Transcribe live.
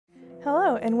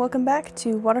Hello and welcome back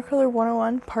to Watercolor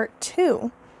 101 Part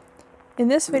 2. In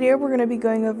this video we're going to be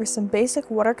going over some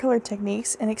basic watercolor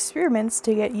techniques and experiments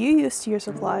to get you used to your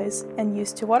supplies and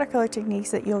used to watercolor techniques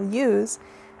that you'll use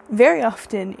very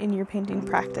often in your painting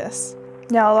practice.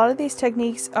 Now a lot of these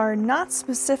techniques are not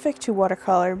specific to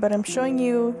watercolor, but I'm showing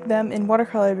you them in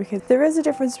watercolor because there is a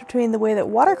difference between the way that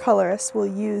watercolorists will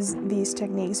use these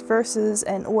techniques versus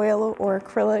an oil or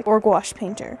acrylic or gouache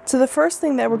painter. So the first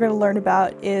thing that we're going to learn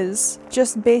about is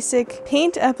just basic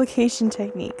paint application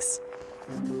techniques.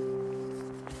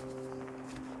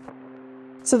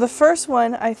 So the first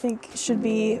one I think should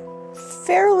be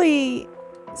fairly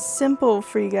simple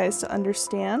for you guys to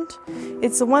understand.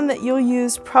 It's the one that you'll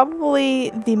use probably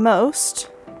the most,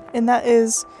 and that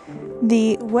is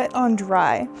the wet on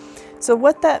dry. So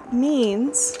what that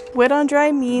means, wet on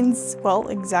dry means, well,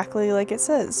 exactly like it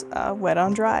says, wet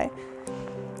on dry.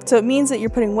 So it means that you're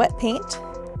putting wet paint,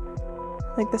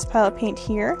 like this pile of paint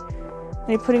here, and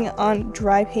you're putting it on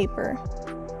dry paper.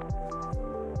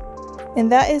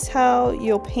 And that is how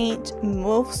you'll paint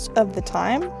most of the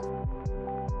time.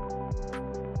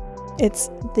 It's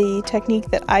the technique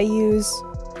that I use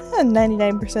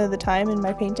 99% of the time in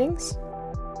my paintings.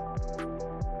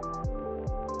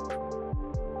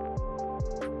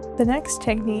 The next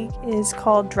technique is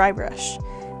called dry brush.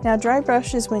 Now dry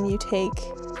brush is when you take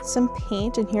some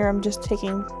paint, and here I'm just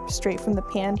taking straight from the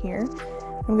pan here.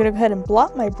 I'm going to go ahead and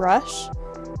blot my brush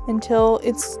until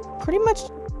it's pretty much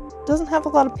doesn't have a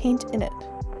lot of paint in it.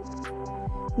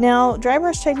 Now, dry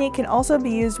brush technique can also be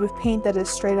used with paint that is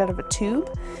straight out of a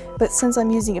tube, but since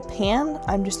I'm using a pan,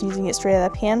 I'm just using it straight out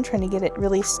of the pan, trying to get it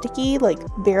really sticky, like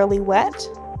barely wet,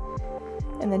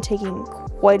 and then taking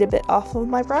quite a bit off of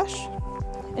my brush.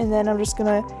 And then I'm just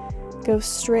gonna go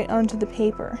straight onto the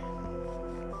paper.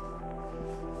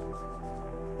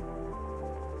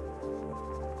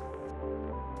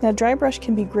 Now, dry brush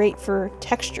can be great for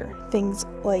texture, things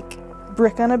like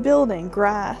brick on a building,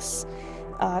 grass,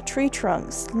 tree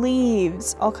trunks,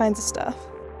 leaves, all kinds of stuff.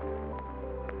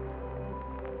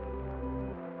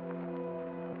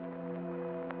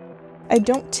 I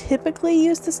don't typically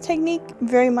use this technique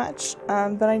very much,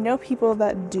 but I know people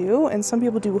that do, and some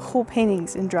people do whole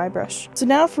paintings in dry brush. So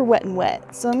now for wet and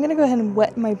wet. So I'm going to go ahead and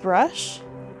wet my brush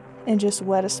and just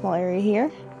wet a small area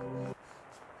here.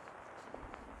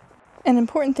 An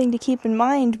important thing to keep in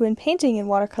mind when painting in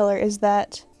watercolor is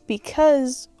that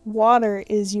because water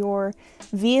is your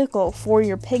vehicle for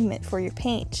your pigment, for your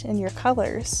paint and your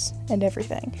colors and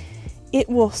everything, it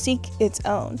will seek its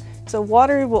own. So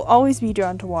water will always be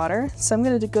drawn to water. So I'm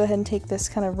going to go ahead and take this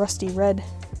kind of rusty red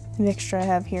mixture I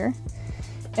have here,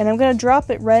 and I'm going to drop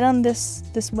it right on this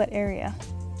wet area.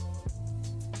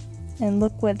 And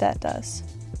look what that does.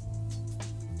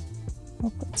 I'll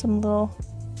put some little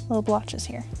blotches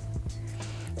here.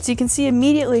 So you can see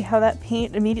immediately how that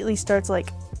paint immediately starts like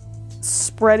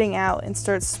spreading out and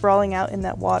starts sprawling out in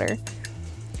that water.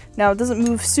 Now it doesn't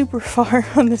move super far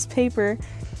on this paper,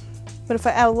 but if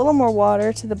I add a little more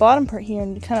water to the bottom part here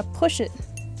and kind of push it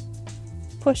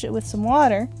with some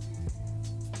water,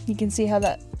 you can see how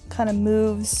that kind of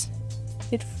moves.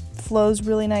 It flows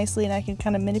really nicely, and I can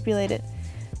kind of manipulate it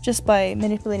just by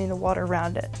manipulating the water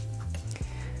around it.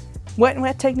 Wet and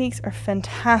wet techniques are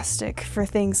fantastic for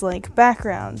things like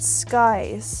backgrounds,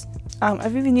 skies.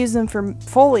 I've even used them for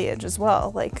foliage as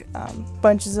well, like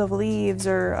bunches of leaves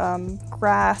or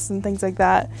grass and things like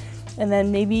that. And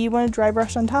then maybe you want to dry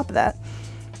brush on top of that.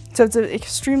 So it's an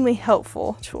extremely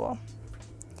helpful tool.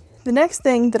 The next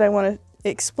thing that I want to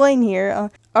explain here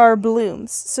are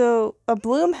blooms. So a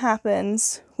bloom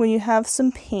happens when you have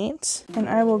some paint, and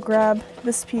I will grab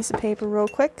this piece of paper real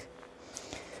quick.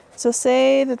 So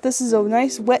say that this is a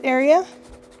nice wet area.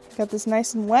 Got this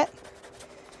nice and wet.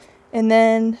 And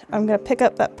then I'm going to pick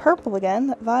up that purple again,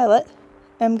 that violet,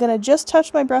 and I'm going to just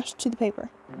touch my brush to the paper.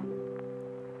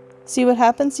 See what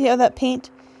happens? See how that paint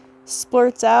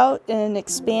splurts out and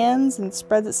expands and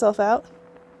spreads itself out?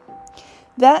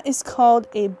 That is called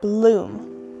a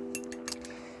bloom.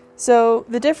 So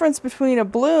the difference between a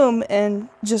bloom and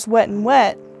just wet and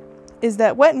wet is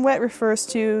that wet and wet refers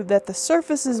to that the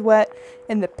surface is wet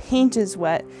and the paint is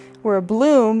wet, where a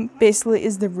bloom basically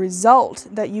is the result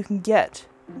that you can get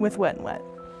with wet and wet.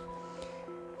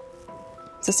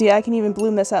 So see, I can even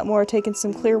bloom this out more, taking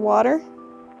some clear water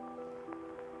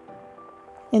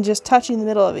and just touching the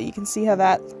middle of it. You can see how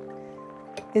that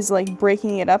is like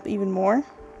breaking it up even more.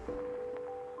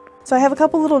 So I have a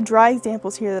couple little dry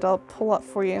examples here that I'll pull up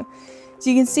for you. So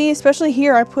you can see, especially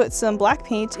here, I put some black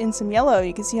paint in some yellow.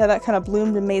 You can see how that kind of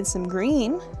bloomed and made some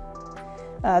green.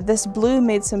 This blue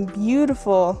made some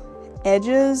beautiful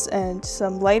edges and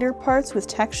some lighter parts with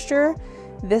texture.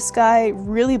 This guy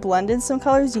really blended some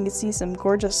colors. You can see some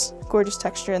gorgeous, gorgeous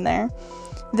texture in there.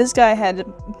 This guy had a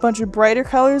bunch of brighter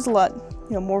colors, a lot,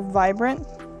 more vibrant.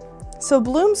 So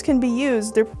blooms can be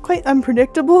used. They're quite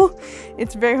unpredictable.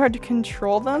 It's very hard to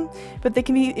control them, but they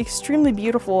can be extremely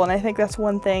beautiful. And I think that's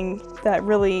one thing that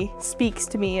really speaks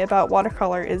to me about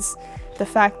watercolor, is the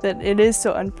fact that it is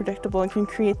so unpredictable and can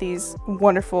create these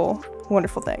wonderful,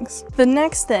 wonderful things. The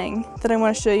next thing that I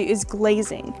want to show you is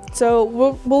glazing. So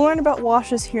we'll learn about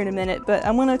washes here in a minute, but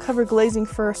I'm going to cover glazing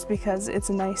first because it's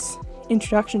a nice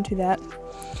introduction to that.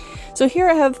 So here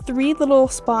I have 3 little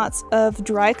spots of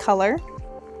dry color.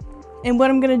 And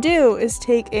what I'm going to do is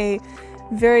take a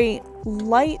very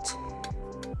light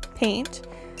paint.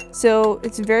 So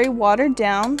it's very watered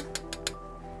down.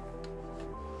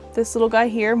 This little guy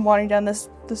here, I'm watering down this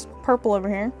purple over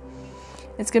here.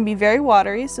 It's going to be very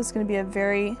watery, so it's going to be a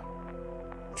very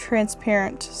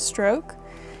transparent stroke.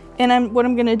 And what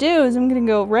I'm going to do is I'm going to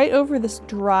go right over this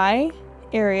dry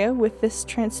area with this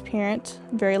transparent,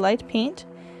 very light paint.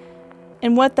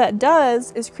 And what that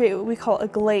does is create what we call a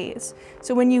glaze.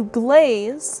 So when you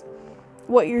glaze,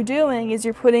 what you're doing is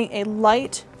you're putting a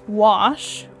light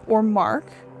wash or mark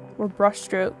or brush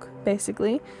stroke,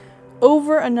 basically,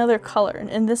 over another color.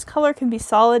 And this color can be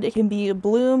solid, it can be a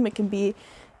bloom, it can be,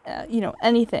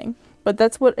 anything. But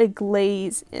that's what a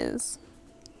glaze is.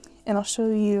 And I'll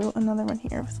show you another one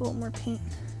here with a little more paint.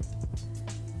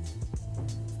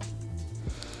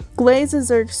 Glazes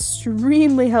are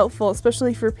extremely helpful,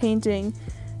 especially for painting,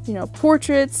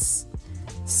 portraits,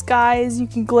 skies you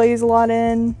can glaze a lot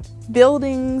in,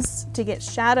 buildings to get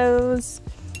shadows,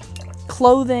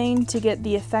 clothing to get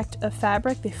the effect of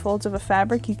fabric, the folds of a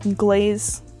fabric. You can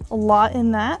glaze a lot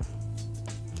in that.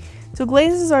 So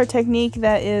glazes are a technique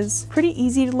that is pretty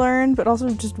easy to learn, but also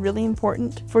just really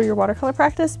important for your watercolor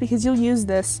practice because you'll use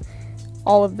this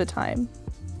all of the time.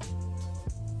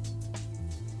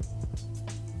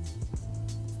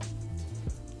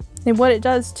 And what it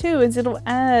does too is it'll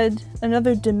add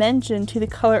another dimension to the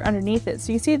color underneath it.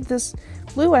 So you see this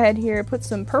blue I had here, put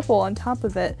some purple on top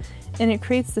of it, and it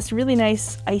creates this really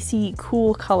nice icy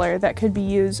cool color that could be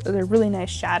used as a really nice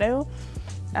shadow,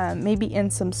 maybe in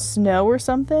some snow or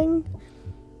something.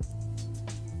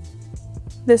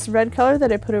 This red color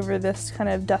that I put over this kind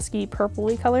of dusky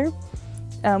purpley color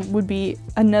would be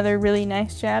another really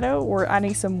nice shadow, or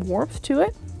adding some warmth to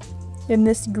it. And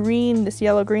this green, this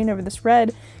yellow green over this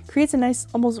red creates a nice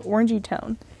almost orangey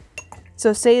tone.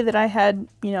 So say that I had,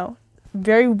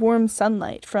 very warm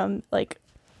sunlight from like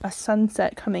a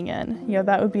sunset coming in,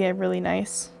 that would be a really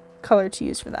nice color to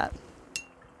use for that.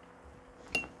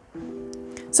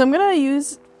 So I'm going to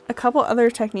use a couple other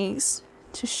techniques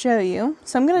to show you.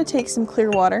 So I'm going to take some clear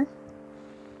water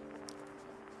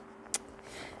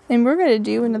and we're going to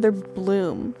do another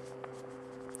bloom.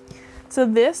 So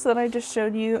this that I just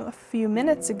showed you a few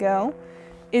minutes ago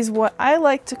is what I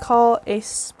like to call a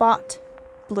spot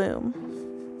bloom.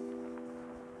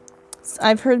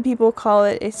 I've heard people call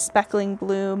it a speckling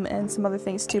bloom and some other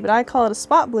things too, but I call it a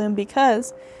spot bloom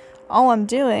because all I'm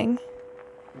doing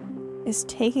is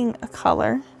taking a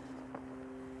color,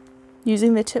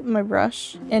 using the tip of my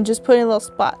brush, and just putting a little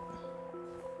spot.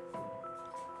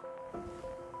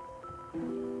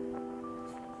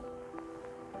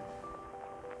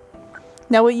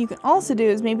 Now what you can also do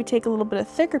is maybe take a little bit of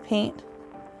thicker paint,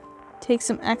 take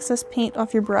some excess paint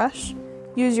off your brush,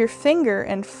 use your finger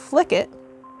and flick it,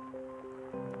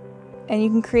 and you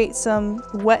can create some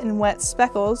wet and wet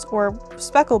speckles or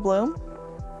speckle bloom.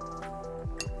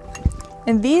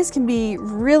 And these can be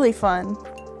really fun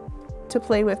to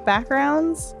play with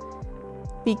backgrounds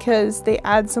because they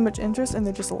add so much interest and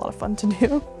they're just a lot of fun to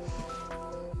do.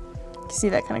 You see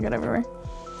that kind of good everywhere.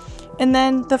 And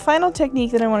then the final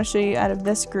technique that I want to show you out of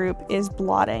this group is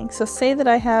blotting. So say that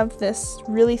I have this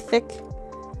really thick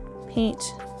paint,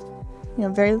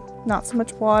 not so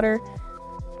much water,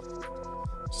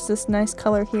 just this nice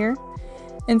color here.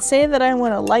 And say that I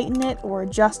want to lighten it or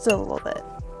adjust it a little bit.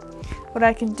 What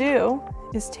I can do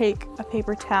is take a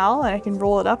paper towel and I can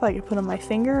roll it up. I could put it on my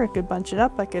finger, I could bunch it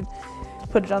up, I could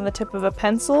put it on the tip of a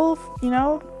pencil,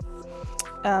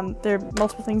 There are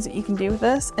multiple things that you can do with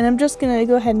this, and I'm just going to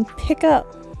go ahead and pick up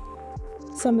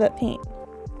some of that paint.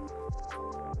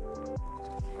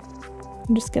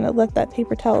 I'm just going to let that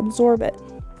paper towel absorb it.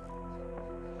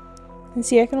 And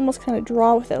see, I can almost kind of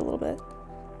draw with it a little bit.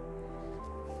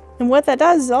 And what that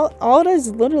does is all it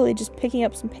is literally just picking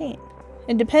up some paint.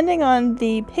 And depending on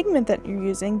the pigment that you're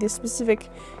using, the specific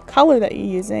color that you're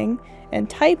using, and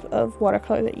type of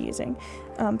watercolor that you're using,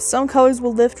 some colors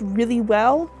will lift really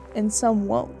well and some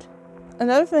won't.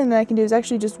 Another thing that I can do is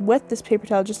actually just wet this paper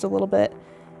towel just a little bit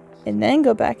and then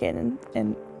go back in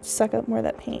and suck up more of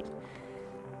that paint.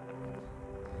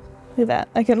 Look at that.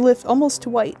 I can lift almost to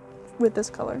white with this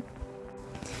color.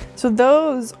 So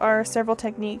those are several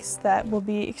techniques that will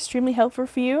be extremely helpful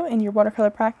for you in your watercolor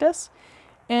practice.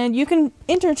 And you can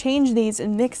interchange these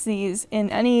and mix these in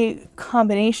any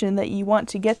combination that you want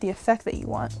to get the effect that you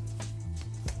want.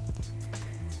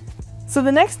 So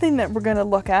the next thing that we're going to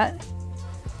look at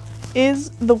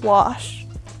is the wash.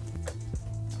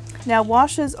 Now,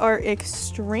 washes are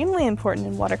extremely important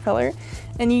in watercolor,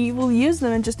 and you will use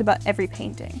them in just about every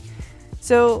painting.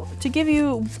 So to give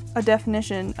you a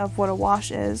definition of what a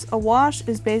wash is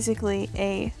basically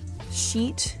a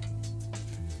sheet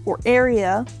or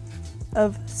area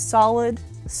of solid,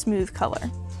 smooth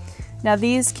color. Now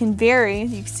these can vary.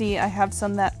 You can see I have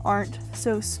some that aren't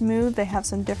so smooth. They have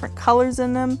some different colors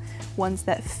in them. Ones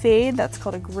that fade, that's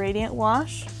called a gradient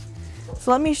wash.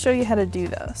 So let me show you how to do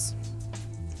those.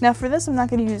 Now for this, I'm not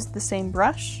going to use the same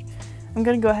brush. I'm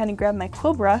going to go ahead and grab my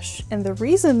quill brush, and the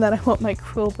reason that I want my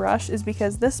quill brush is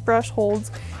because this brush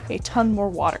holds a ton more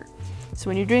water. So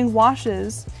when you're doing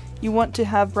washes, you want to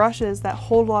have brushes that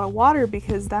hold a lot of water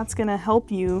because that's going to help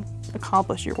you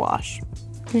accomplish your wash.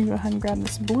 I'm going to go ahead and grab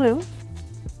this blue.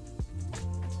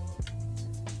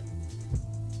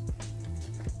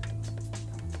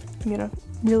 I'm going to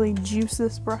really juice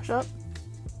this brush up.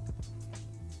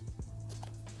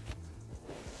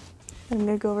 I'm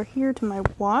going to go over here to my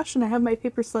wash, and I have my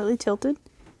paper slightly tilted.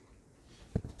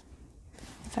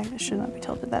 In fact, it should not be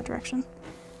tilted that direction.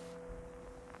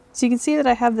 So you can see that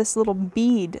I have this little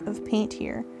bead of paint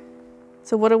here.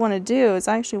 So what I want to do is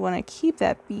I actually want to keep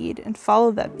that bead and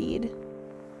follow that bead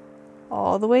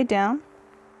all the way down.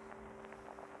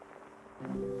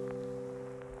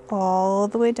 All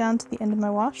the way down to the end of my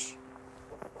wash.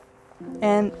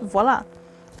 And voila!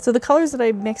 So the colors that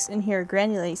I mixed in here are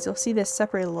granulates, so you'll see this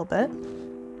separate a little bit.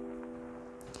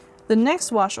 The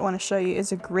next wash I want to show you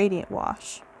is a gradient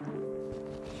wash.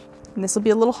 And this will be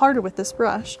a little harder with this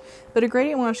brush, but a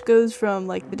gradient wash goes from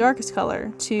like the darkest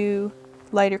color to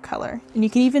lighter color. And you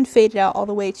can even fade it out all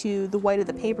the way to the white of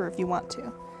the paper if you want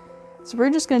to. So we're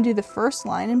just going to do the first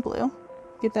line in blue.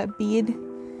 Get that bead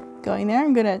going there.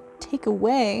 I'm going to take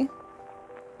away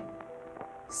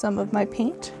some of my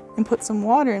paint and put some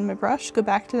water in my brush, go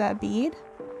back to that bead,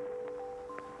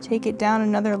 take it down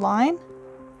another line,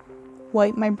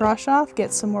 wipe my brush off,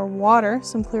 get some more water,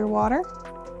 some clear water,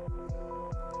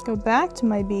 go back to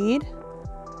my bead,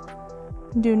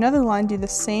 do another line, do the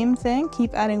same thing,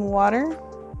 keep adding water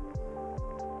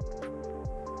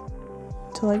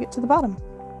until I get to the bottom.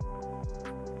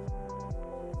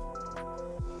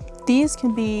 These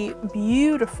can be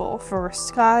beautiful for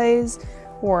skies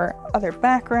or other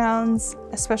backgrounds,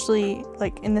 especially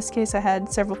like in this case I had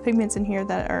several pigments in here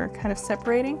that are kind of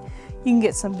separating. You can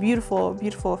get some beautiful,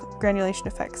 beautiful granulation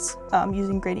effects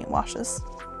using gradient washes.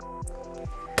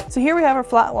 So here we have our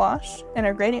flat wash and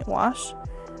our gradient wash.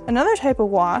 Another type of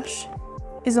wash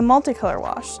is a multicolor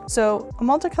wash. So a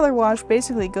multicolor wash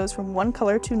basically goes from one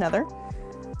color to another.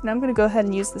 And I'm going to go ahead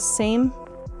and use the same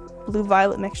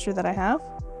blue-violet mixture that I have.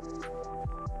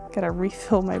 Gotta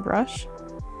refill my brush.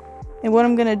 And what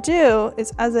I'm going to do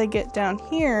is as I get down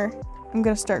here, I'm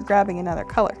going to start grabbing another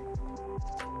color.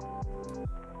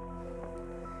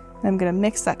 And I'm going to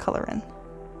mix that color in.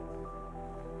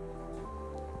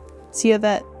 See how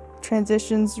that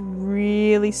transitions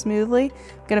really smoothly?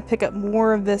 I'm going to pick up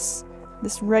more of this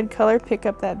red color, pick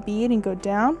up that bead and go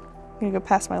down. I'm going to go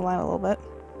past my line a little bit.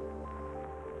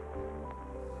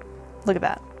 Look at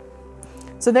that.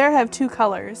 So there I have two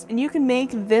colors, and you can make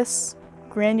this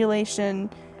granulation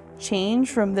change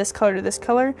from this color to this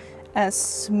color as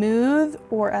smooth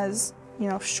or as, you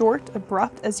know, short,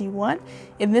 abrupt as you want.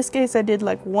 In this case I did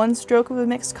like one stroke of a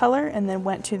mixed color and then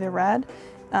went to the red,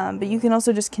 but you can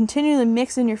also just continually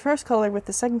mix in your first color with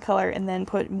the second color and then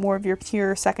put more of your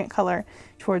pure second color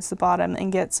towards the bottom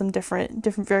and get some different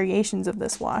variations of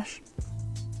this wash.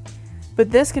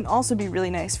 But this can also be really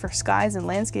nice for skies and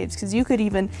landscapes, because you could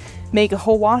even make a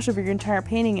whole wash over your entire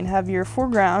painting and have your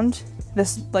foreground,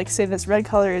 this, like say this red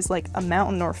color is like a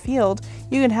mountain or field,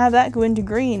 you can have that go into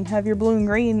green, have your blue and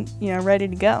green, you know, ready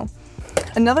to go.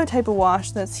 Another type of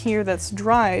wash that's here that's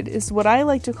dried is what I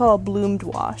like to call a bloomed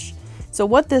wash. So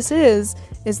what this is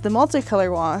the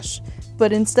multicolor wash,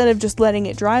 but instead of just letting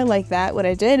it dry like that, what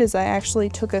I did is I actually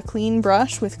took a clean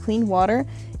brush with clean water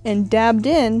and dabbed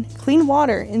in clean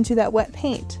water into that wet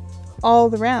paint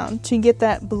all around to get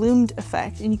that bloomed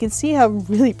effect. And you can see how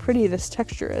really pretty this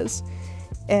texture is.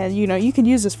 And you know, you can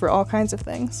use this for all kinds of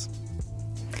things.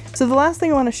 So the last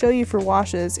thing I want to show you for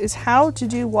washes is how to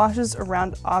do washes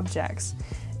around objects.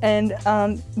 And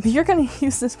you're going to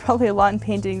use this probably a lot in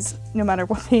paintings, no matter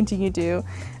what painting you do.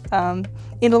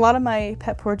 In a lot of my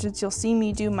pet portraits, you'll see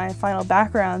me do my final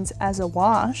backgrounds as a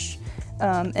wash.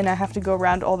 And I have to go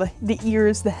around all the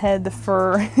ears, the head, the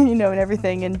fur, you know, and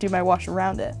everything, and do my wash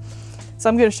around it. So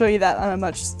I'm going to show you that on a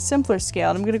much simpler scale.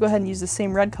 And I'm going to go ahead and use the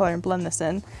same red color and blend this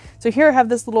in. So here I have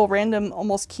this little random,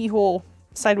 almost keyhole,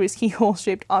 sideways keyhole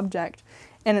shaped object.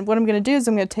 And what I'm going to do is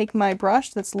I'm going to take my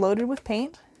brush that's loaded with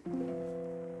paint.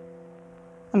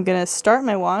 I'm going to start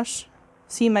my wash,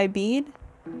 see my bead.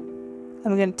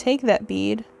 I'm going to take that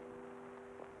bead,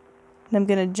 and I'm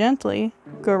going to gently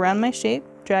go around my shape,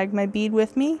 drag my bead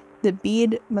with me. The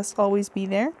bead must always be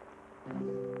there.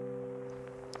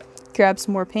 Grab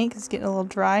some more paint because it's getting a little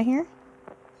dry here.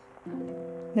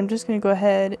 And I'm just going to go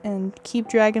ahead and keep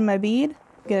dragging my bead.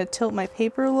 I'm going to tilt my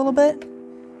paper a little bit.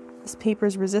 This paper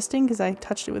is resisting because I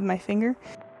touched it with my finger.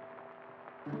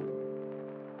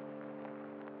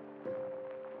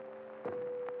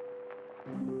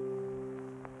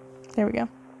 There we go.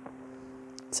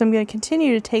 So I'm going to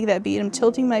continue to take that bead. I'm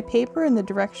tilting my paper in the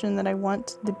direction that I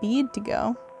want the bead to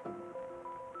go.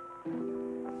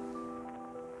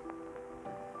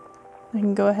 I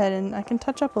can go ahead and I can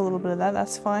touch up a little bit of that,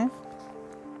 that's fine.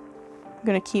 I'm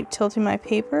going to keep tilting my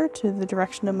paper to the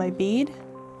direction of my bead.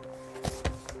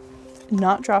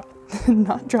 Not drop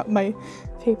my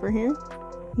paper here.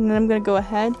 And then I'm going to go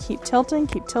ahead, keep tilting,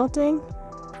 keep tilting.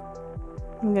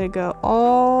 I'm going to go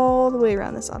all the way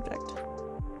around this object.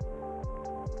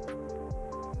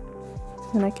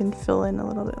 And I can fill in a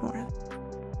little bit more.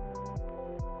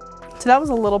 So that was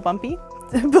a little bumpy,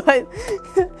 but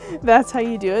that's how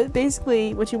you do it.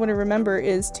 Basically, what you want to remember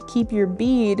is to keep your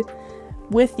bead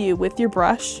with you, with your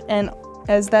brush, and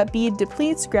as that bead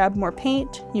depletes, grab more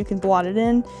paint. You can blot it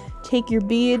in, take your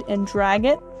bead and drag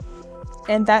it,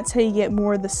 and that's how you get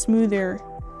more of the smoother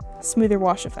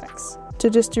wash effects. So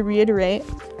just to reiterate,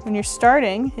 when you're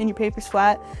starting and your paper's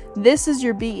flat, this is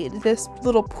your bead. This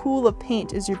little pool of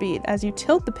paint is your bead. As you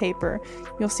tilt the paper,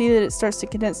 you'll see that it starts to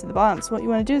condense to the bottom. So what you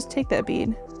want to do is take that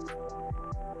bead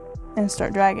and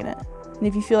start dragging it. And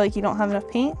if you feel like you don't have enough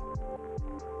paint,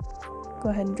 go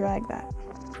ahead and drag that.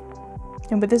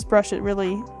 And with this brush, it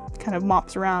really kind of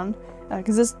mops around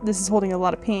because this is holding a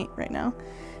lot of paint right now.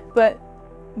 But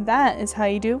that is how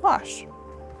you do a wash.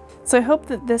 So I hope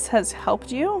that this has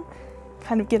helped you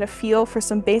kind of get a feel for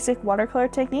some basic watercolor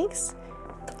techniques.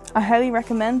 I highly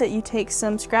recommend that you take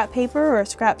some scrap paper or a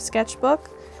scrap sketchbook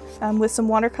with some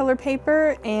watercolor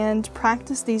paper and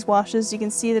practice these washes. You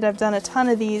can see that I've done a ton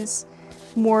of these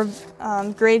more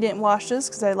gradient washes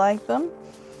because I like them,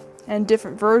 and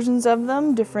different versions of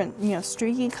them, different, you know,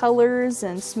 streaky colors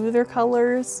and smoother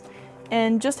colors,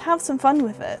 and just have some fun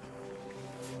with it.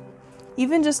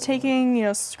 Even just taking, you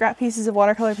know, scrap pieces of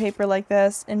watercolor paper like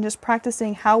this and just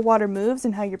practicing how water moves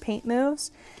and how your paint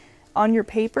moves on your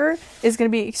paper is going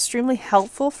to be extremely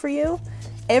helpful for you.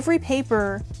 Every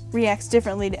paper reacts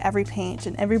differently to every paint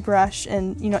and every brush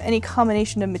and, you know, any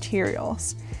combination of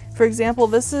materials. For example,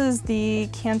 this is the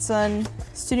Canson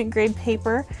student grade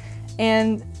paper,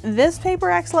 and this paper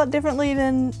acts a lot differently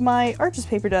than my Arches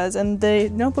paper does. And the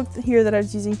notebook here that I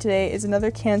was using today is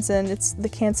another Canson. It's the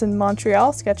Canson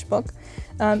Montreal sketchbook.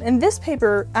 And this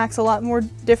paper acts a lot more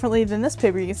differently than this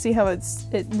paper. You can see how it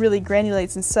really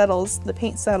granulates and settles, the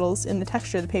paint settles in the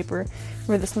texture of the paper,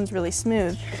 where this one's really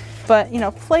smooth. But, you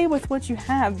know, play with what you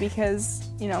have because,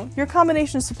 you know, your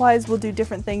combination of supplies will do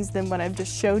different things than what I've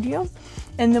just showed you.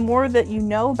 And the more that you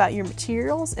know about your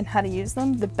materials and how to use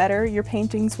them, the better your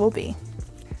paintings will be.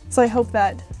 So I hope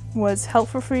that was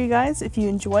helpful for you guys. If you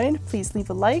enjoyed, please leave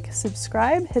a like,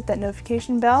 subscribe, hit that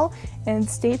notification bell, and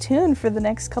stay tuned for the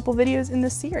next couple videos in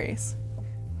this series.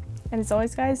 And as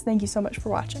always, guys, thank you so much for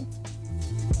watching.